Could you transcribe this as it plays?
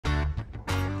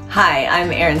Hi,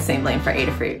 I'm Erin St. Blaine for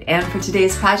Adafruit, and for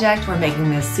today's project we're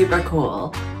making this super cool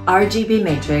RGB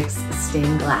matrix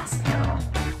stained glass panel.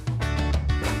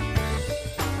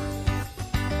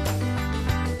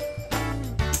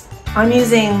 I'm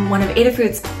using one of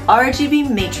Adafruit's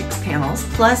RGB matrix panels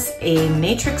plus a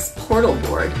MatrixPortal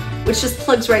board, which just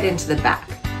plugs right into the back.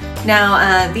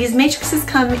 Now, these matrices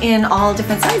come in all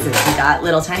different sizes. We got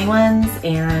little tiny ones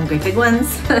and great big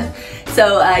ones.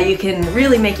 So you can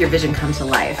really make your vision come to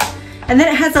life. And then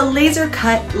it has a laser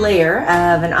cut layer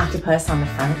of an octopus on the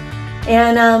front.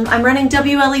 And I'm running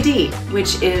WLED,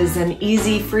 which is an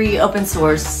easy, free, open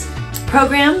source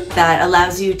program that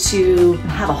allows you to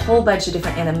have a whole bunch of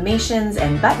different animations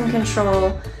and button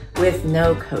control with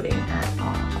no coding at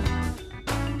all.